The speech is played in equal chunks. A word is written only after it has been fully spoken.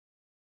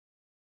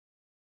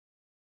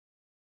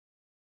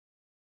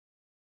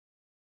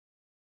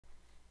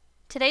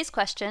Today's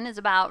question is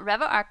about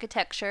Revit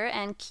Architecture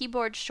and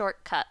keyboard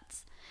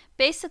shortcuts.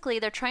 Basically,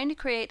 they're trying to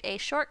create a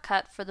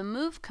shortcut for the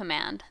move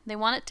command. They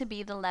want it to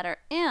be the letter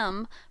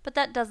M, but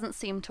that doesn't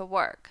seem to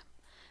work.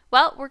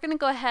 Well, we're going to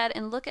go ahead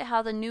and look at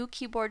how the new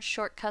keyboard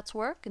shortcuts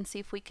work and see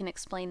if we can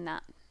explain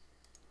that.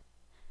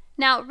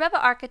 Now,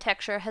 Revit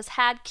Architecture has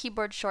had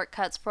keyboard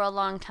shortcuts for a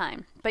long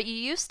time, but you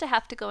used to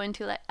have to go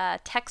into a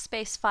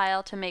text-based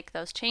file to make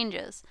those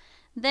changes.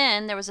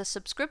 Then there was a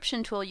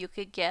subscription tool you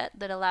could get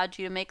that allowed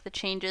you to make the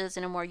changes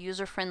in a more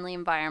user-friendly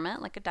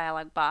environment, like a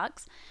dialog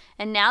box.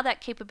 And now that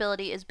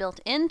capability is built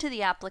into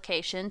the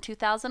application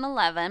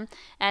 2011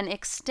 and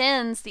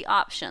extends the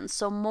options.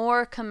 So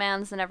more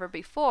commands than ever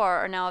before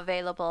are now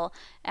available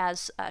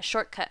as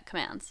shortcut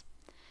commands.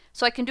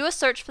 So I can do a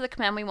search for the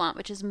command we want,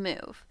 which is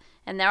move.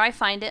 And there I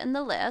find it in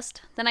the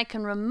list. Then I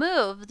can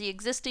remove the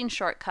existing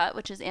shortcut,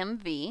 which is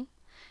MV,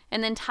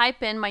 and then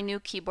type in my new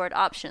keyboard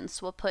options.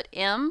 So we'll put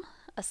M,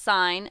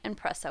 assign, and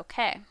press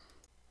OK.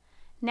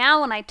 Now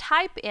when I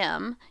type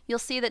M, you'll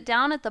see that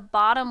down at the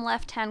bottom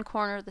left-hand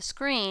corner of the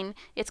screen,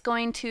 it's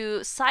going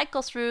to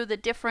cycle through the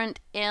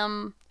different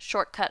M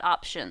shortcut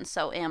options.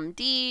 So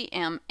MD,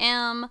 MM,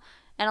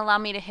 and allow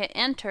me to hit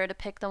enter to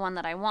pick the one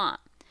that I want.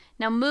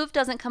 Now move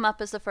doesn't come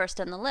up as the first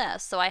in the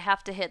list, so I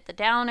have to hit the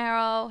down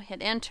arrow,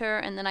 hit enter,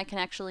 and then I can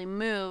actually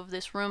move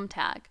this room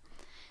tag.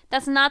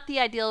 That's not the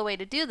ideal way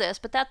to do this,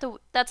 but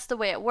that's the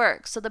way it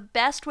works. So the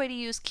best way to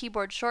use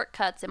keyboard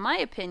shortcuts, in my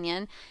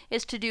opinion,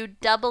 is to do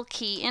double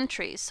key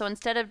entries. So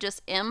instead of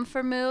just M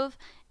for move,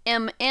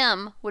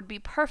 MM would be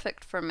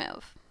perfect for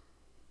move.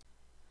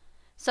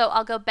 So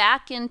I'll go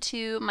back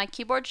into my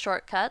keyboard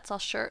shortcuts.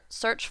 I'll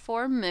search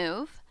for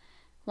move.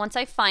 Once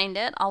I find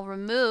it, I'll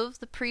remove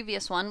the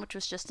previous one, which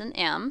was just an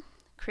M,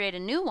 create a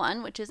new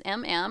one, which is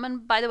MM.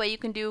 And by the way, you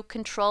can do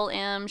Control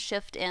M,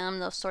 Shift M,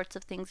 those sorts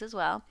of things as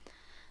well.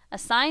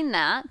 Assign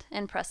that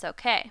and press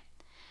OK.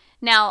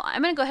 Now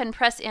I'm going to go ahead and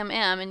press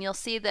MM, and you'll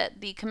see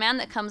that the command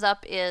that comes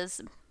up is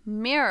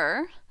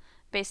mirror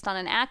based on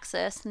an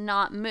axis,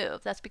 not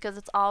move. That's because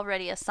it's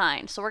already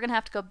assigned. So we're going to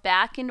have to go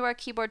back into our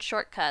keyboard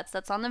shortcuts.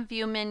 That's on the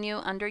View menu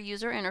under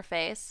User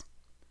Interface.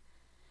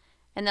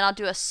 And then I'll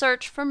do a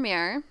search for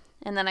mirror,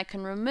 and then I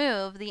can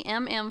remove the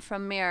MM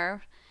from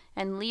mirror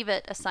and leave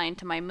it assigned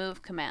to my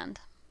move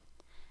command.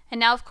 And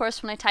now, of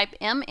course, when I type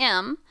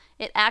MM,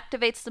 it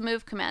activates the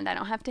move command. I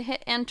don't have to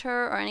hit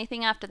enter or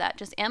anything after that.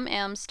 Just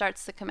MM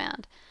starts the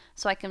command.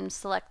 So I can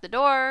select the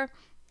door,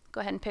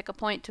 go ahead and pick a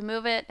point to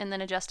move it, and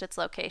then adjust its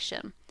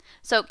location.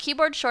 So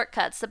keyboard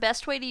shortcuts, the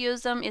best way to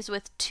use them is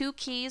with 2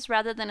 keys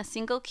rather than a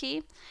single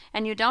key,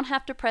 and you don't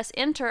have to press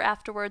enter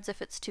afterwards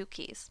if it's 2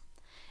 keys.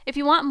 If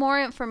you want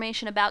more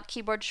information about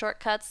keyboard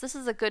shortcuts, this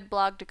is a good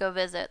blog to go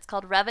visit. It's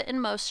called Revit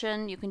in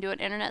Motion. You can do an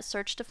internet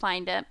search to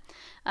find it.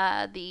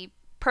 The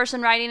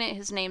person writing it,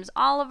 his name's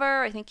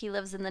Oliver. I think he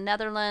lives in the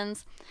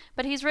Netherlands,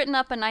 but he's written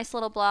up a nice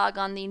little blog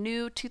on the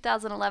new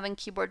 2011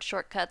 keyboard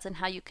shortcuts and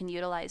how you can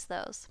utilize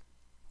those.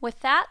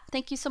 With that,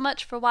 thank you so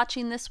much for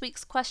watching this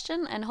week's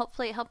question, and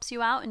hopefully it helps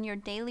you out in your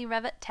daily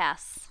Revit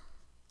tasks.